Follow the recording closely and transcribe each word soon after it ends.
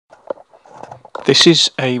This is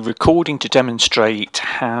a recording to demonstrate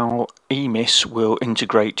how EMIS will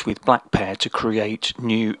integrate with Pear to create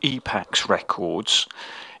new EPaCCS records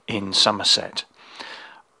in Somerset.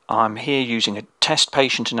 I'm here using a test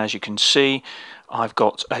patient, and as you can see I've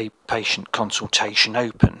got a patient consultation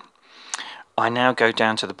open. I now go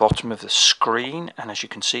down to the bottom of the screen and, as you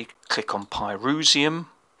can see, click on Pyrusium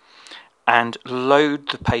and load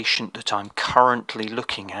the patient that I'm currently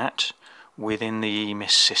looking at within the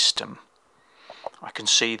EMIS system. I can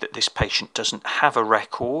see that this patient doesn't have a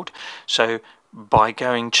record, so by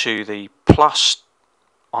going to the plus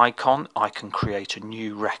icon I can create a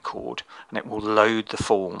new record and it will load the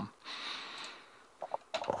form.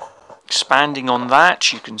 Expanding on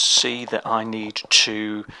that, you can see that I need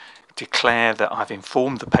to declare that I've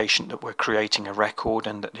informed the patient that we're creating a record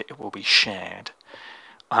and that it will be shared.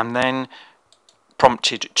 I'm then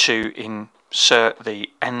prompted to insert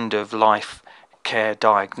the end of life care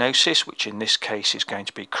diagnosis, which in this case is going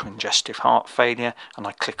to be congestive heart failure, and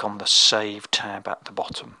I click on the Save tab at the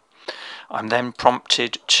bottom. I'm then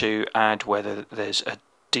prompted to add whether there's a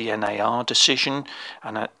DNAR decision,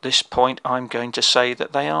 and at this point I'm going to say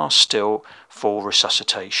that they are still for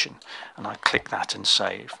resuscitation, and I click that and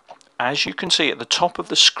save. As you can see at the top of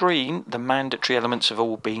the screen, the mandatory elements have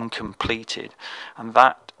all been completed, and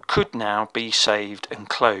that could now be saved and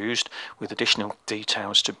closed with additional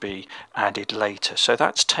details to be added later. So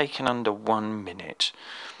that's taken under 1 minute.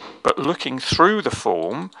 But looking through the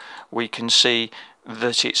form, we can see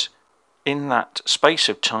that it's in that space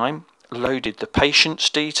of time loaded the patient's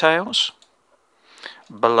details.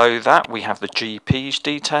 Below that we have the GP's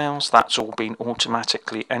details. That's all been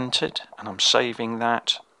automatically entered, and I'm saving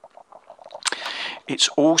that. It's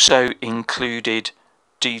also included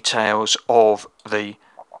details of the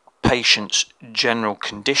patient's general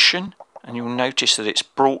condition, and you'll notice that it's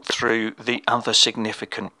brought through the other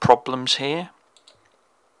significant problems here.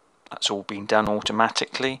 That's all been done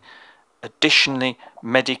automatically. Additionally,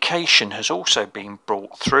 medication has also been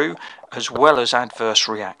brought through, as well as adverse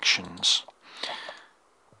reactions.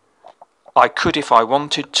 I could, if I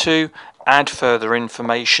wanted to, add further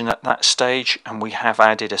information at that stage, and we have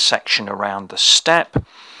added a section around the step,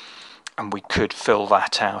 and we could fill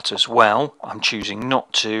that out as well. I'm choosing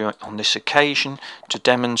not to on this occasion to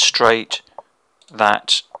demonstrate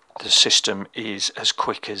that the system is as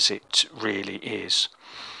quick as it really is.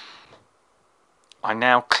 I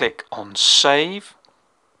now click on Save,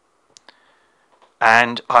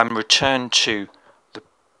 and I'm returned to the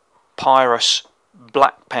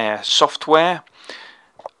Pear software.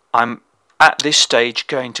 I'm at this stage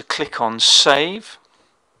going to click on Save,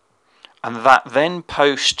 and that then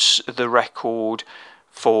posts the record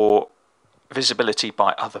for visibility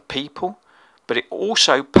by other people, but it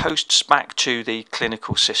also posts back to the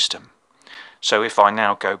clinical system. So if I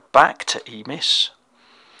now go back to EMIS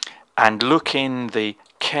and look in the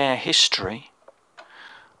care history,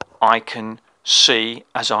 I can see,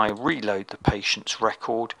 as I reload the patient's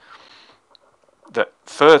record, that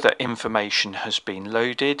further information has been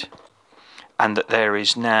loaded and that there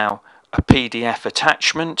is now a PDF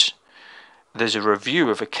attachment. There's a review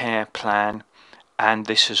of a care plan, and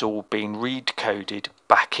this has all been read-coded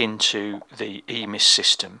back into the EMIS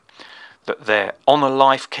system, that they're on a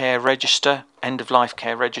life care register, end of life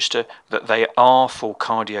care register, that they are for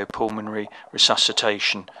cardiopulmonary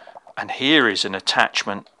resuscitation, and here is an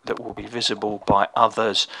attachment that will be visible by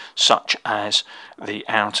others, such as the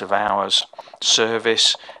out of hours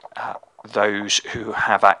service, those who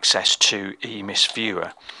have access to EMIS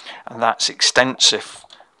Viewer, and that's extensive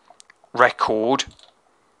record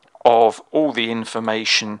of all the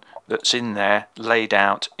information that's in there laid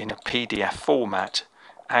out in a PDF format,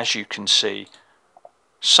 as you can see,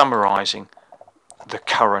 summarizing the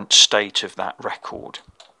current state of that record.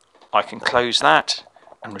 I can close that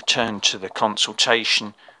and return to the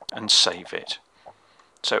consultation and save it.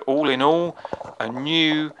 So all in all, a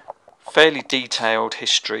new fairly detailed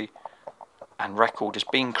history and record has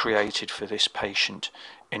been created for this patient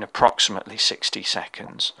in approximately 60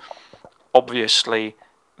 seconds. Obviously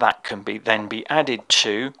that can then be added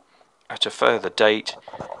to at a further date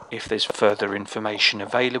if there's further information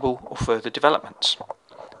available or further developments.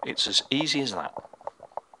 It's as easy as that.